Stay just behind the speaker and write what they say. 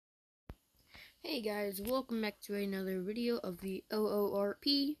Hey guys, welcome back to another video of the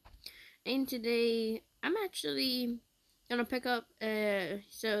OORP. And today I'm actually gonna pick up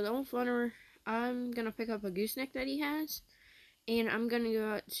so the old funner, I'm gonna pick up a gooseneck that he has, and I'm gonna go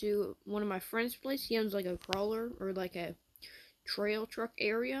out to one of my friend's place. He owns like a crawler or like a trail truck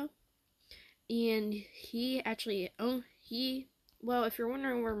area, and he actually well, if you're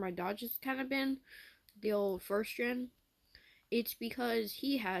wondering where my Dodge has kind of been, the old first gen, it's because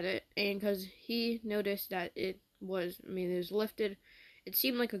he had it, and because he noticed that it was lifted. It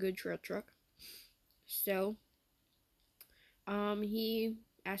seemed like a good trail truck. So, he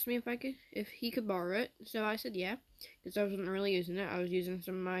asked me if he could borrow it. So I said yeah, because I wasn't really using it. I was using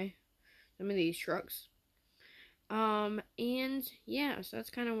some of these trucks. And yeah, so that's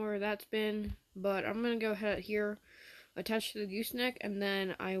kind of where that's been. But I'm gonna go ahead here, attach to the gooseneck, and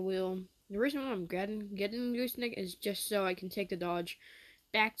then I will. The reason why I'm getting the gooseneck is just so I can take the Dodge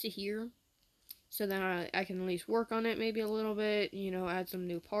back to here, so then I can at least work on it maybe a little bit, add some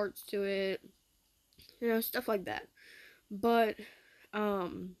new parts to it, stuff like that. But,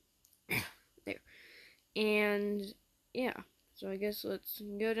 there. And, yeah, so I guess let's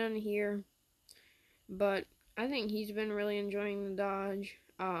go down here. But I think he's been really enjoying the Dodge.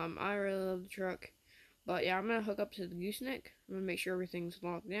 I really love the truck. But yeah, I'm going to hook up to the gooseneck. I'm going to make sure everything's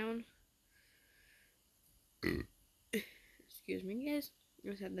locked down. Excuse me, guys. I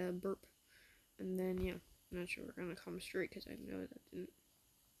just had to burp. And then, yeah, I'm not sure we're going to come straight because I know that didn't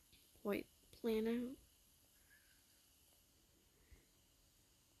quite plan out.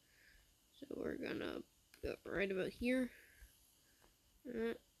 So we're gonna go right about here.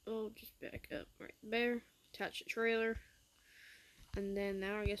 I'll just back up right there, attach the trailer, and then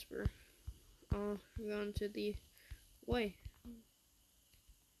now I guess we're going to the way.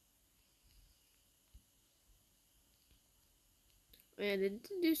 And they did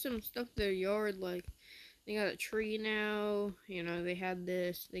do some stuff to their yard, like they got a tree now, they had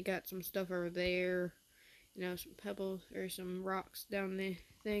this, they got some stuff over there, some pebbles or some rocks down the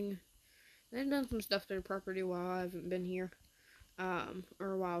thing. They've done some stuff to their property while I haven't been here.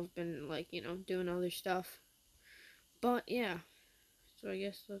 Or while I've been, doing other stuff. But, yeah. So, I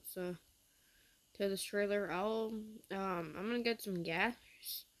guess let's, to this trailer. I'm gonna get some gas.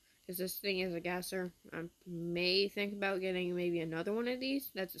 Because this thing is a gasser. I may think about getting maybe another one of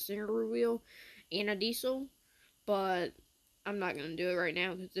these. That's a single wheel and a diesel. But, I'm not gonna do it right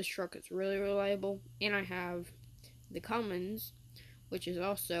now because this truck is really reliable. And I have the Cummins, which is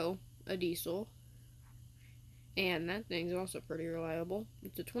also a diesel. And that thing's also pretty reliable.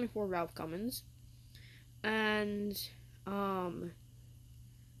 It's a 24 valve Cummins. And, the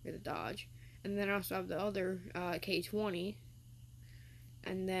Dodge. And then I also have the other K20.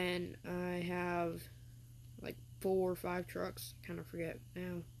 And then I have like 4 or 5 trucks. Kind of forget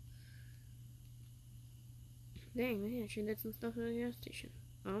now. Dang, they actually did some stuff at the gas station.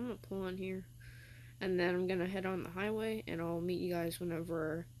 I'm gonna pull in here. And then I'm gonna head on the highway. And I'll meet you guys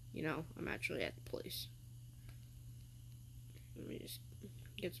whenever, I'm actually at the place. Let me just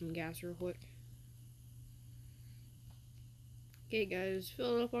get some gas real quick. Okay, guys,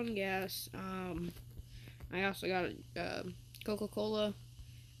 fill it up on gas. I also got a Coca-Cola,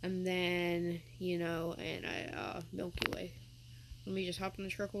 and then, and a Milky Way. Let me just hop in the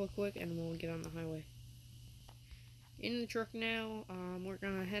truck real quick, and we'll get on the highway. In the truck now. We're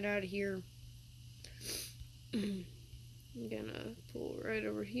gonna head out of here. I'm gonna pull right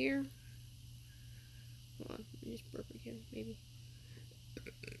over here. Hold on, let me just burp again, maybe.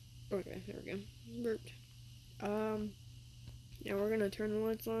 Okay, there we go. Burped. Now we're gonna turn the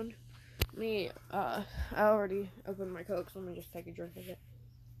lights on. I already opened my Coke, so let me just take a drink of it.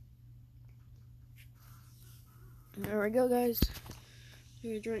 There we go, guys.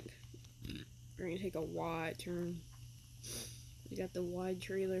 Take a drink. We're gonna take a wide turn. We got the wide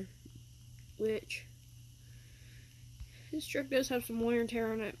trailer, which this truck does have some wear and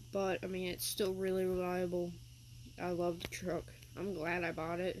tear on it, but it's still really reliable. I love the truck. I'm glad I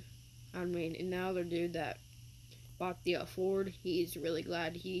bought it. And the other dude that bought the Ford, he's really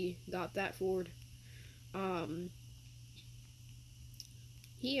glad he got that Ford.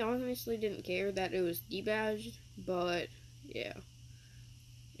 He honestly didn't care that it was debadged, but yeah,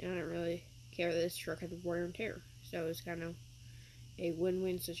 I didn't really care that this truck had wear and tear, so it was kind of a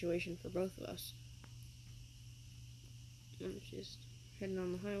win-win situation for both of us. I'm just heading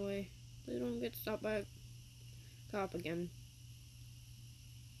on the highway. Please don't get stopped by a cop again.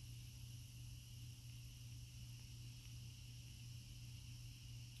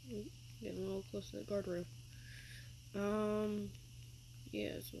 Getting a little close to the guardrail.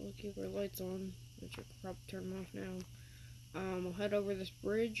 Yeah, so we'll keep our lights on, which I could probably turn them off now. We'll head over this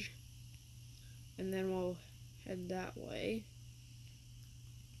bridge. and then we'll head that way.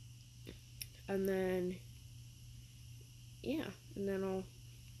 And then, yeah, and then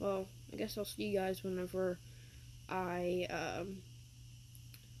I guess I'll see you guys whenever I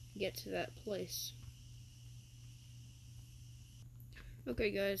get to that place.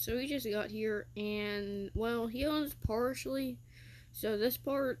 Okay, guys, so we just got here, and, well, he owns partially. So this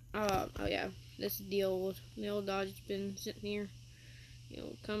part, oh yeah, this is the old Dodge has been sitting here. The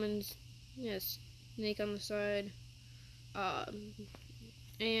old Cummins, yes, snake on the side. Um,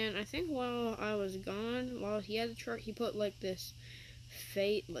 and I think while I was gone, while he had the truck, he put like this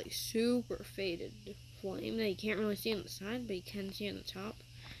like super faded flame that you can't really see on the side, but you can see on the top.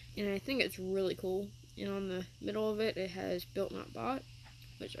 And I think it's really cool. And on the middle of it, it has built not bought,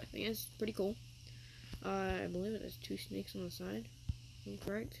 which I think is pretty cool. I believe it has 2 snakes on the side. Am I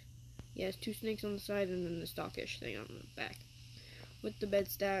correct? Yeah, it's 2 snakes on the side and then the stockish thing on the back. With the bed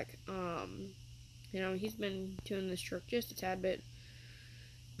stack, he's been tuning this truck just a tad bit.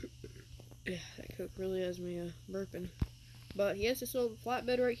 That cook really has me burping. But he has this little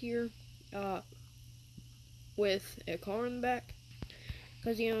flatbed right here, with a car in the back.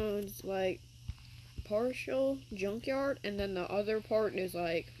 Because, it's like partial junkyard, and then the other part is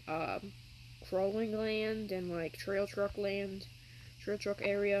like crawling land and like trail truck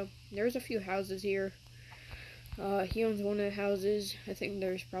area. There's a few houses here. He owns one of the houses. I think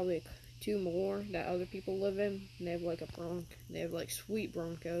there's probably 2 more that other people live in. And they have like they have like sweet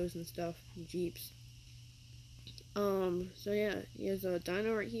Broncos and stuff, and Jeeps. So yeah, he has a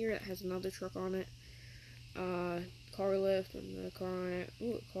dyno right here that has another truck on it. Car lift and another car on it.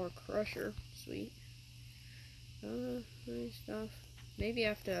 Ooh, a car crusher, sweet. Nice stuff. Maybe I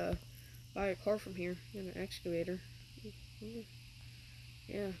have to buy a car from here and an excavator.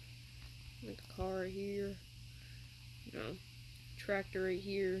 Yeah, like a car right here. Tractor right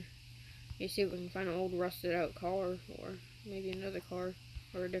here. You see if we can find an old rusted out car, or maybe another car,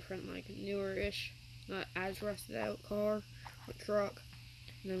 or a different like newer-ish, not as rusted out car or truck.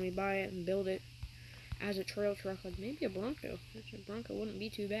 And then we buy it and build it as a trail truck, like maybe a Bronco. Actually, a Bronco wouldn't be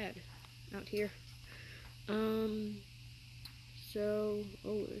too bad out here. So,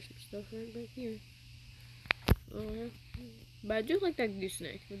 there's some stuff right back here. Oh yeah, but I do like that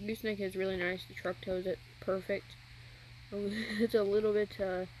gooseneck. The gooseneck is really nice. The truck tows it perfect. It's a little bit,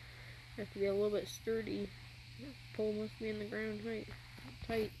 have to be a little bit sturdy. Pole must be in the ground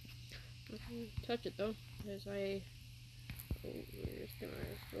tight. Touch it though, because we're just gonna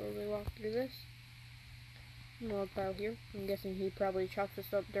slowly walk through this log pile here. I'm guessing he probably chops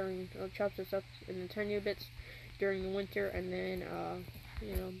this up in the tiny bits during the winter, and then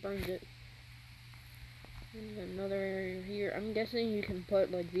burns it. And another area here. I'm guessing you can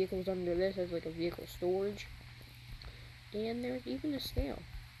put like vehicles under this as like a vehicle storage. And there's even a scale.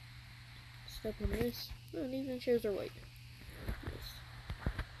 Step on this. Oh, it even shows our weight. Nice.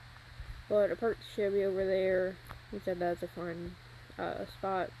 But a parts should be over there. He said that's a fine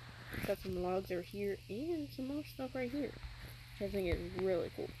spot. Got some logs over here and some more stuff right here, which I think is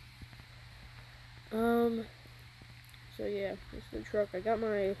really cool. So yeah, this is the truck. I got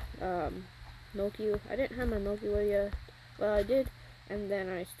my Milky. I didn't have my Milky Way yet. Well, I did, and then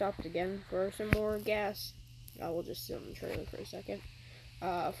I stopped again for some more gas. I will just sit on the trailer for a second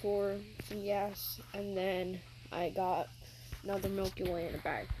for some gas, and then I got another Milky Way in a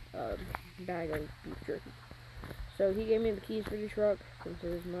bag of beef jerky. So he gave me the keys for the truck, since it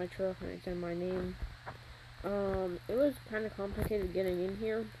was my truck and it's in my name. It was kind of complicated getting in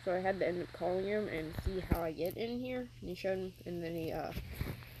here, so I had to end up calling him and see how I get in here. And he showed me, and then he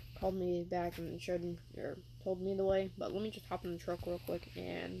called me back and told me the way. But let me just hop in the truck real quick,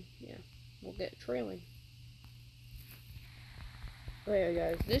 and yeah, we'll get trailing. Okay,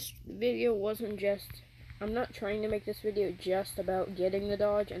 guys, this video wasn't just. I'm not trying to make this video just about getting the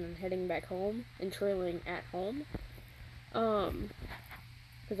Dodge and then heading back home and trailing at home.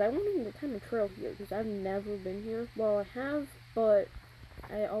 Because I wanted to kind of trail here, because I've never been here. Well, I have, but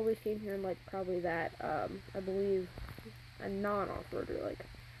I always came here in, like, probably that, I believe, a non-off-roader, like,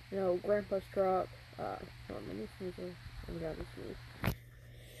 Grandpa's truck, hold on, let me sneeze. I'm gonna sneeze.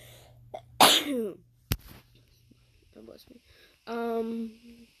 God bless me.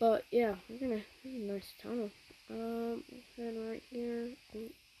 But, yeah, we're gonna, this is a nice tunnel. Head right here. I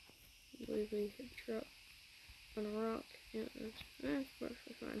believe we hit the truck on a rock. Yeah, that's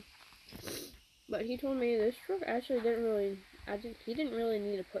perfectly fine. But he told me this truck actually he didn't really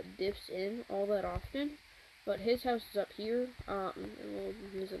need to put dips in all that often. But his house is up here, and we'll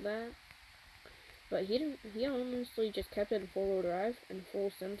visit that. But he honestly just kept it in four-wheel drive and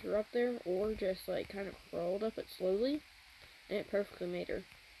full center up there, or just like kind of crawled up it slowly, and it perfectly made her.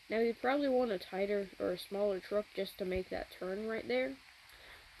 Now you'd probably want a tighter or a smaller truck just to make that turn right there.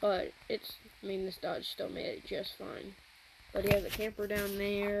 But this Dodge still made it just fine. But he has a camper down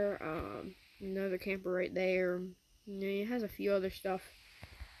there, another camper right there. And he has a few other stuff.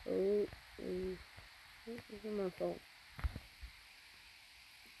 Oh, this is my fault.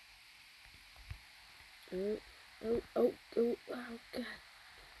 Oh, God.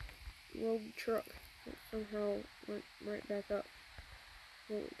 Rolled the truck. It somehow went right back up.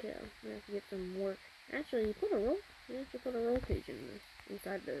 Holy cow, I have to get some work. Actually, you put a roll cage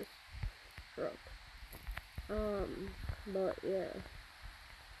inside this truck. But yeah,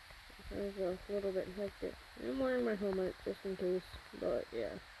 it was a little bit hectic. I'm wearing my helmet just in case, but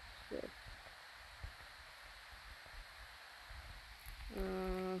yeah, still.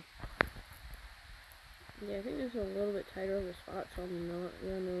 Yeah, I think there's a little bit tighter of a spot, so I'm not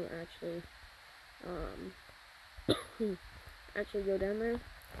gonna actually go down there.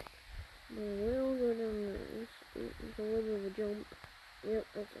 But we'll go down there. It's a little bit of a jump. Yep,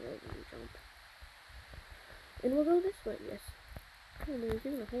 that's a little bit of a jump. And we'll go this way, yes. Oh, there's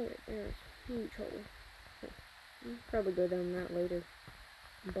even a hole right there. It's a huge hole. I'll probably go down that later.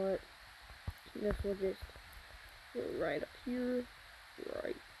 But this will just go right up here.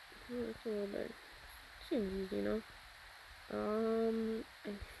 Right. Oh, that's a little bit. Seems easy enough.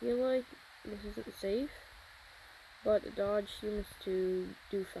 I feel like this isn't safe. But the Dodge seems to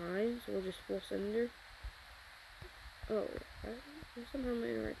do fine, so we'll just full cylinder. Oh, I somehow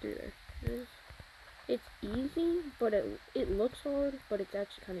made it right through there. It's easy, but it looks hard, but it's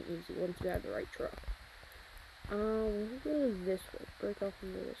actually kind of easy once you have the right truck. We'll go this way. Break off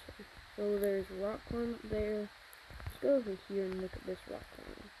and go this way. So there's rock climb up there. Let's go over here and look at this rock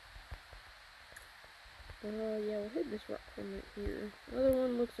climb. Yeah, we'll hit this rock climb right here. Another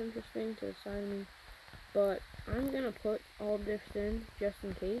one looks interesting to the side of me, but I'm gonna put all this in just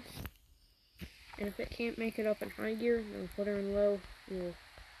in case. And if it can't make it up in high gear, then we'll put her in low, and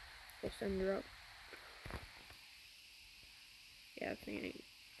we'll send her up. Yeah, I think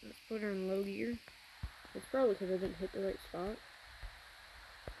let's put her in low gear. It's probably because I didn't hit the right spot.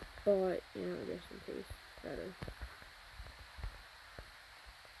 But, you know, just in case, better.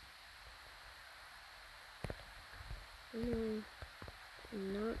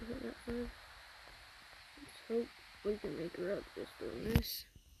 Not hit that side. Let's hope we can make her up just doing this.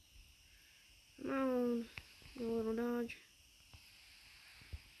 Come on, you little Dodge.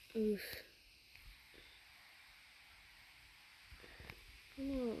 Oof.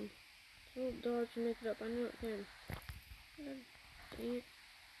 Come on. Hope Dodge can make it up. I know it can. God dang it.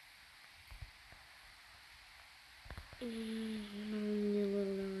 You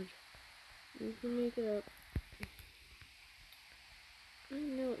little Dodge. You can make it up. I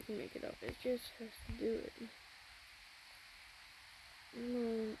know it can make it up. It just has to do it.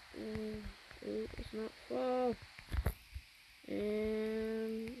 No, it's not fall.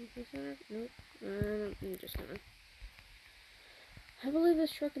 And is that nope. I'm just gonna. I believe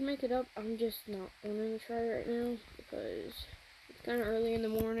this truck can make it up. I'm just not wanting to try right now because it's kind of early in the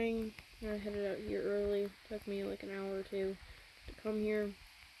morning. I headed out here early. It took me like an hour or two to come here,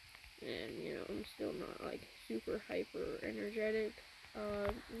 and you know I'm still not like super hyper energetic.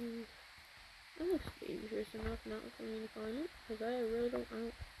 It looks dangerous enough not for me to climb it because I really don't.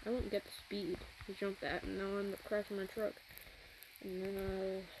 I won't get the speed to jump that, and I'll end up crashing my truck, and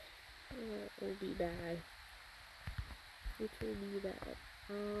then it'll be bad. Which will be bad.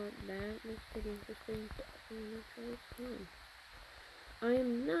 That looks pretty interesting, but I'm gonna try this time. I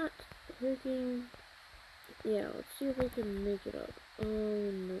am not looking. Yeah, let's see if I can make it up. Oh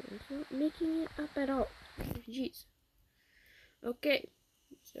no, it's not making it up at all. Jeez. Okay,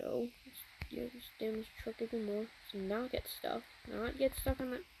 so yeah, just damage the truck even more. So not get stuck. Not get stuck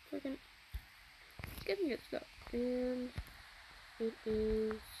on that freaking. It's gonna get stuck, and it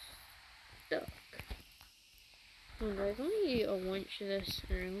is stuck. Hold on, guys. Let me winch this.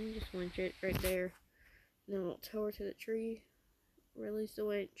 Alright, let me just winch it right there. And then we'll tow her to the tree. Release the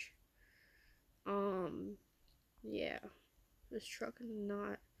winch. Yeah. This truck is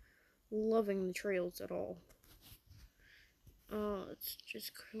not loving the trails at all. Let's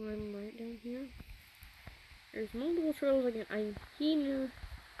just climb right down here. There's multiple trails again. He knew.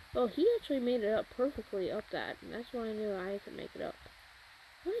 Well, he actually made it up perfectly up that. And that's why I knew I could make it up.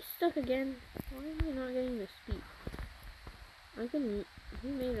 Am I stuck again? Why am I not getting the speed? He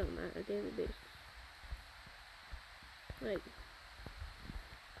made it on that on a daily basis. Like,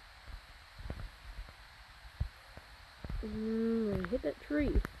 I hit that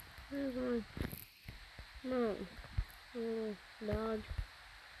tree. Where's my, no, little Dodge.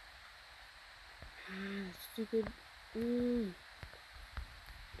 Stupid,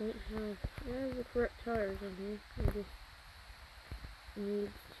 don't have the correct tires in here. I just need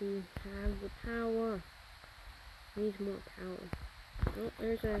to have the power. Needs more power. Oh,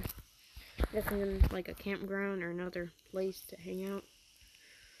 there's a, I guess I'm in like a campground or another place to hang out.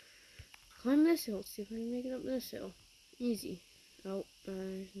 Climb this hill, see if I can make it up this hill. Easy. Oh,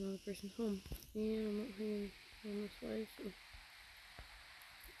 there's another person's home. And I'm not hanging on this way, so.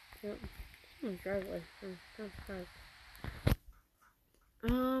 Yep. Someone's driveway. I'm kind of surprised.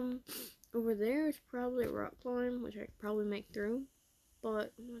 Over there is probably a rock climb, which I could probably make through.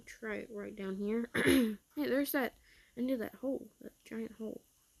 But I'm gonna try it right down here. Hey, there's that end of that hole, that giant hole.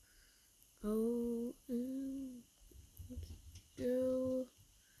 Oh, let's go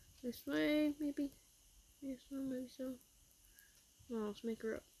this way, maybe. Yes, well, maybe so. Well, let's make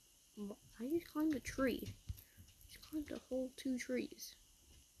her up. I just climbed a tree. Just climbed a whole 2 trees.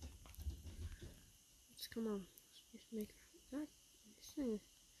 Let's come on. Let's just make her up. This thing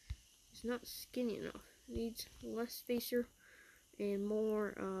is not skinny enough. It needs less spacer and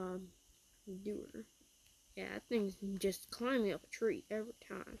more doer. Yeah, that thing's just climbing up a tree every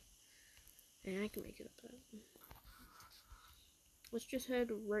time. And I can make it up that. Let's just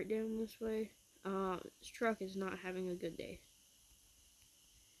head right down this way. This truck is not having a good day.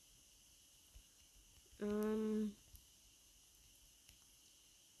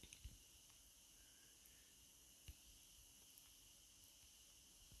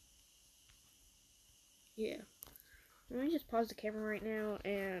 Yeah. Let me just pause the camera right now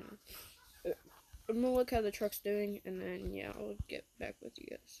and I'm gonna look how the truck's doing and then yeah, I'll get back with you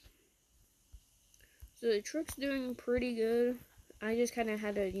guys. So the truck's doing pretty good. I just kind of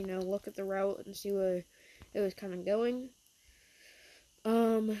had to, you know, look at the route and see where it was kind of going.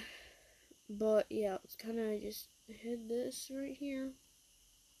 But yeah, let's kind of just head this right here.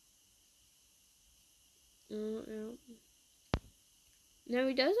 Yeah. Now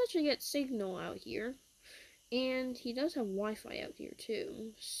he does actually get signal out here, and he does have Wi-Fi out here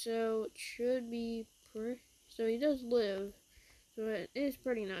too. So it should be so he does live, so it is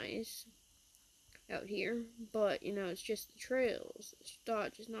pretty nice out here. But you know, it's just the trails.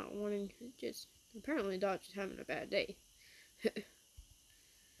 Dodge is not wanting. Just apparently Dodge is having a bad day.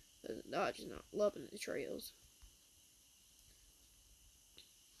 Dodge is not loving the trails.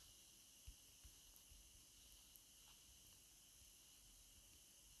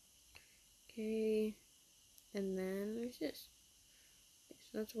 Okay, and then there's this. Okay,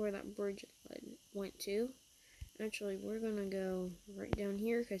 so that's where that bridge went to. Actually, we're gonna go right down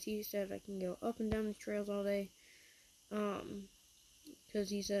here because he said I can go up and down the trails all day. Because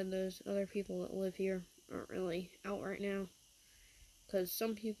he said those other people that live here aren't really out right now. Because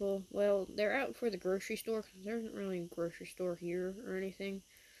some people, well, they're out for the grocery store because there isn't really a grocery store here or anything.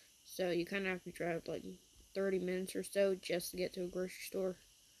 So you kind of have to drive like 30 minutes or so just to get to a grocery store.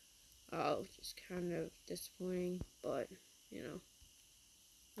 Which is kind of disappointing, but you know,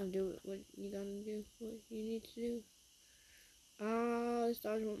 I'll do what you gotta do, what you need to do. This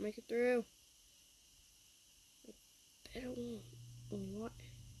Dodge won't make it through. I bet it won't. What?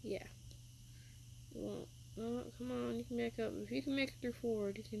 Yeah. It won't. Oh, come on, you can make up. If you can make it through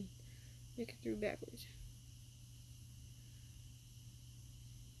forward, you can make it through backwards.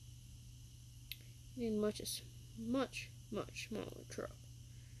 You need much smaller truck.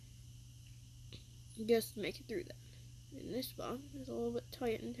 Just to make it through that. And this spot is a little bit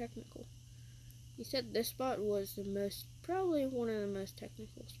tight and technical. He said this spot was probably one of the most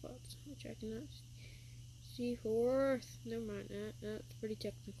technical spots, which I cannot see forth. Never mind that. That's pretty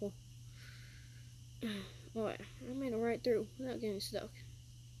technical. Oh yeah, I made it right through without getting stuck.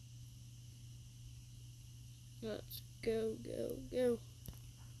 Let's go, go, go.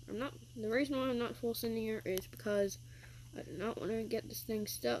 The reason why I'm not full sending her is because I do not want to get this thing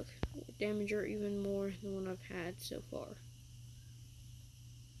stuck or damage her even more than what I've had so far.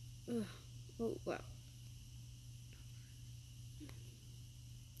 Ugh. Oh, wow.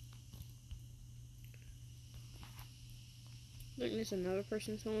 I think this is another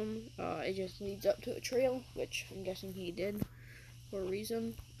person's home. It just leads up to a trail, which I'm guessing he did for a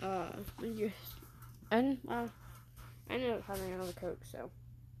reason. I ended up having another Coke, so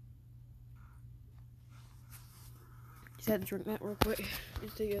just had to drink that real quick.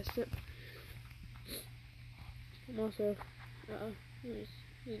 Just take a sip. I'm also, just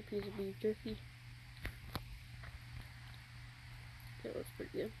need a piece of beef jerky. That looks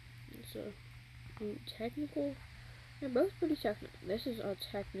pretty good. It's technical. They're both pretty technical. This is a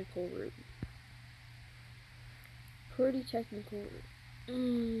technical route. Pretty technical route.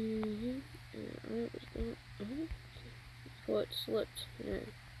 And I was going. Foot slipped. Yeah.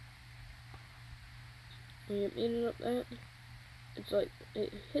 I made it up that. it's like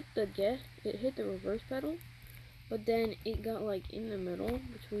it hit the reverse pedal, but then it got like in the middle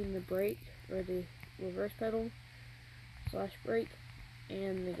between the brake or the reverse pedal slash brake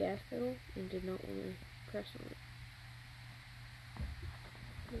and the gas pedal and did not want to press on it.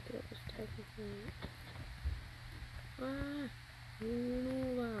 Look at this technically.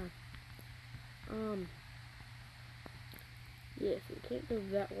 Yes, we can't go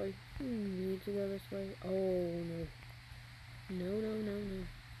that way. We need to go this way. Oh no. No.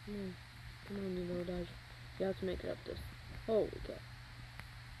 Come on, you little dodge. You have to make it up this. Holy cow.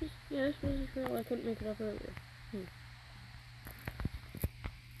 Yeah, this was a trail I couldn't make it up earlier.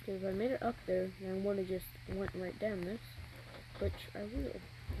 Because if I made it up there, then I would have just went right down this. Which I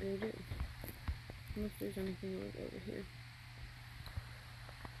really do. Unless there's anything like over here.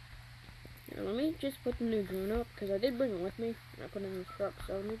 Now, let me just put the new drone up, because I did bring it with me. I put it in the truck,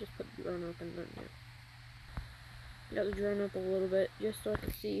 so let me just put the drone up and then, got the drone up a little bit, just so I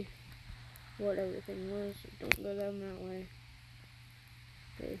can see what everything was. Don't go down that way.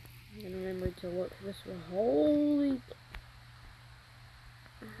 Okay, and remember to look this way. Holy...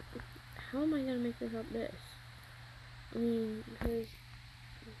 How am I gonna make this up this? I mean, because...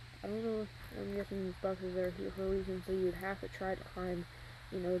 I don't know, I'm guessing these boxes are here for a reason, so you'd have to try to climb,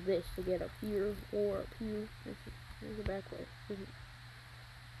 this to get up here, or up here. There's the back way.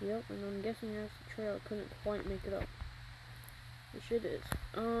 Yep, and I'm guessing that's the trail. I couldn't quite make it up. Which it is.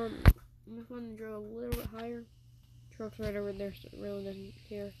 I'm just going to draw a little bit higher. Truck's right over there, so it really doesn't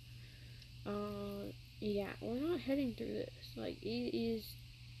care. Yeah, we're not heading through this. Like, it is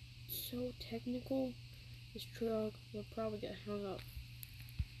so technical. This truck will probably get hung up.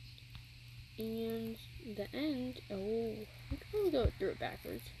 And the end, we can probably go through it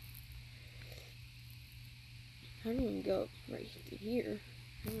backwards. I don't even go right through here.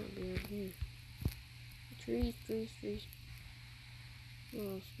 I want to be over here. Trees. Oh,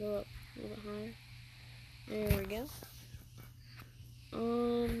 let's go up a little bit higher. There we go.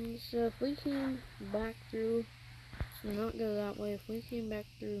 So if we came back through, so not go that way, if we came back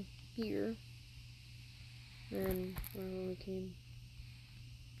through here, then where we came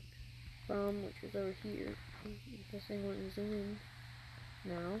from, which was over here, this thing went and zoom in.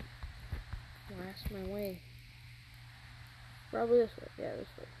 Now, blast my way. Probably this way, yeah, this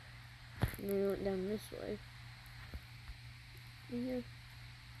way. And then we went down this way. And here,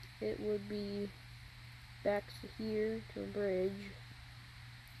 it would be back to here, to a bridge.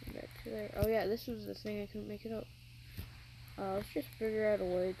 Back to there. Oh yeah, this was the thing I couldn't make it up. Let's just figure out a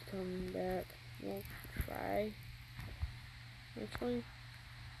way to come back. We'll try. Actually,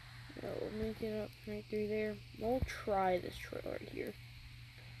 no, we'll make it up right through there. We'll try this trail right here.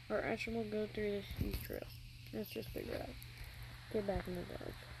 Or actually, we'll go through these trails. Let's just figure it out. Get back in the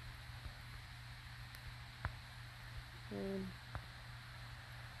dodge.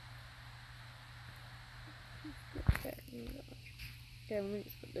 Get back in the dodge. Okay, let me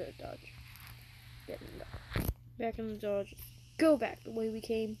just put the dodge. Get in the dodge. Back in the dodge. Go back the way we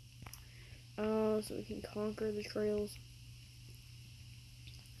came. So we can conquer the trails.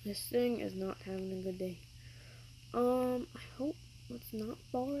 This thing is not having a good day. I hope let's not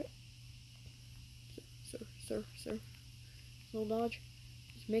bar it. Sir. Little dodge.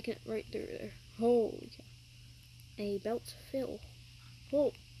 Just making it right through there. Holy cow. A belt to fill.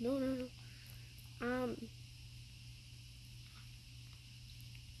 Oh, no.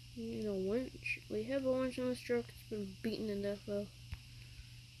 Winch. We have a winch on this truck. It's been beaten to death though.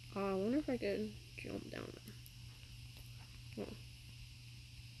 I wonder if I could jump down there. Oh.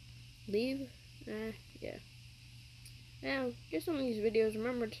 Leave? Yeah. Now, just on these videos,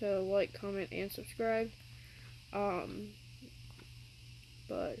 remember to like, comment, and subscribe.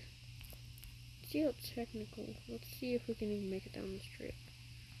 But see how technical. Let's see if we can even make it down this trail.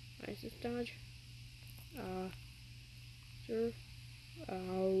 Alright, is this dodge? Sir.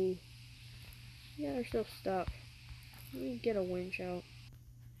 Oh. Yeah, they're still stuck. Let me get a winch out.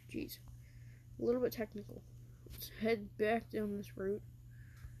 Jeez. A little bit technical. Let's head back down this route.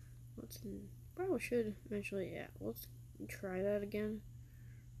 Probably should eventually, yeah. Let's try that again.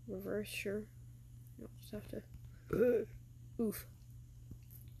 Reverse, sure. I'll just have to. Oof.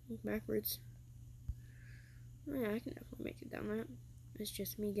 Backwards. Oh, yeah, I can definitely make it down that. It's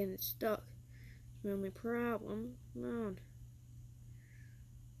just me getting stuck. It's my only problem. Come on.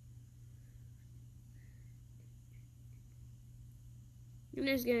 It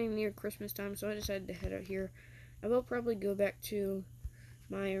is getting near Christmas time, so I decided to head out here. I will probably go back to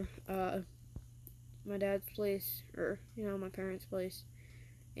my my dad's place, or my parents' place,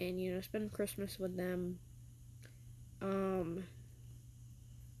 and spend Christmas with them.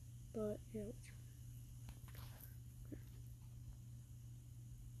 But yeah.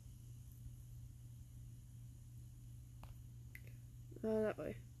 That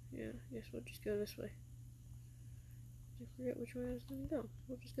way. Yeah, I guess we'll just go this way. I forget which way I was gonna go.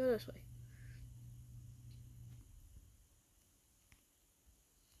 We'll just go this way.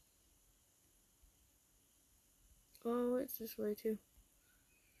 Oh, it's this way too.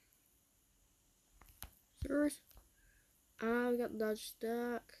 Sirs? Ah, we got the Dodge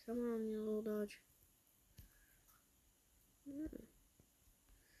stuck. Come on, you little Dodge. Let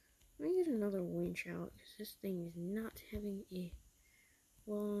me get another winch out, because this thing is not having a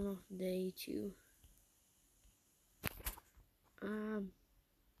well enough day to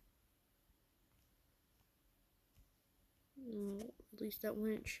release that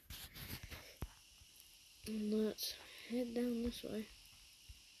winch. And let's head down this way.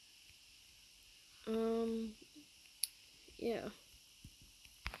 Yeah.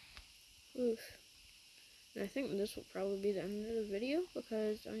 Oof. And I think this will probably be the end of the video,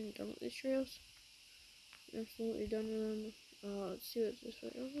 because I'm done with these trails. Absolutely done with them. Let's see what's this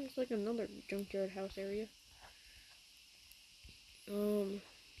way. Oh, there's like another junkyard house area.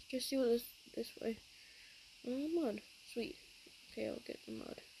 Just see what this way. Oh, mud. Sweet. Okay, I'll get the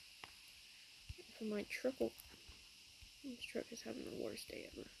mud. For my truck. This truck is having the worst day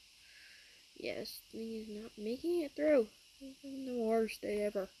ever. Yes, thing is not making it through. It's having the worst day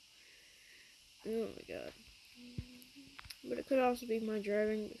ever. Oh my god. But it could also be my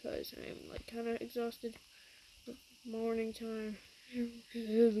driving, because I'm like kind of exhausted. Morning time.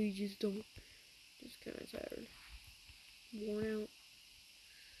 Really just kind of tired. Worn out.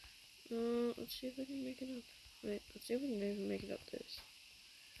 Let's see if I can make it up. Wait, let's see if we can even make it up this.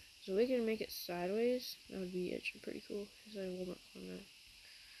 So we can make it sideways. That would be actually pretty cool, because I will not climb that.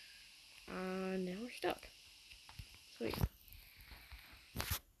 Now we're stuck. Sweet.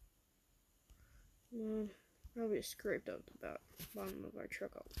 Probably scraped up the bottom of our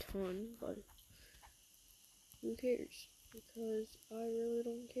truck a ton, but who cares? Because I really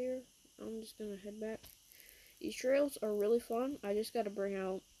don't care. I'm just gonna head back. These trails are really fun. I just gotta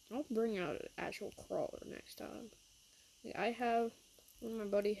I'll bring out an actual crawler next time. Like I have, one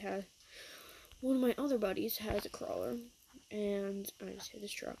of my other buddies has a crawler, and I just hit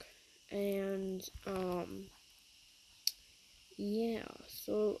his truck. And, yeah,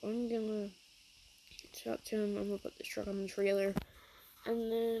 so I'm gonna talk to him. I'm gonna put this truck on the trailer,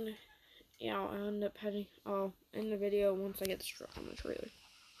 and then, yeah, I'll end the video once I get this truck on the trailer.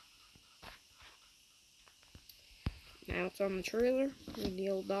 Now it's on the trailer. The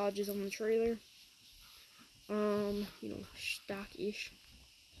old Dodge is on the trailer. Stock-ish.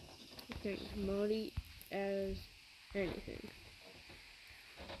 Okay, muddy as anything.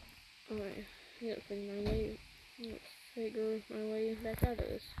 Alright, I gotta figure my way back out of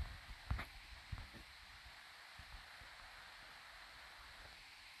this.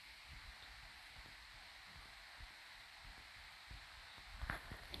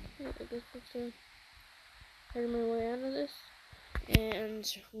 Yeah, I guess that's figure my way out of this. And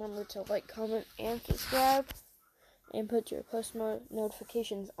remember to like, comment, and subscribe. And put your post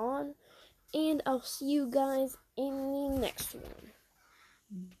notifications on. And I'll see you guys in the next one.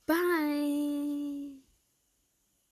 Bye!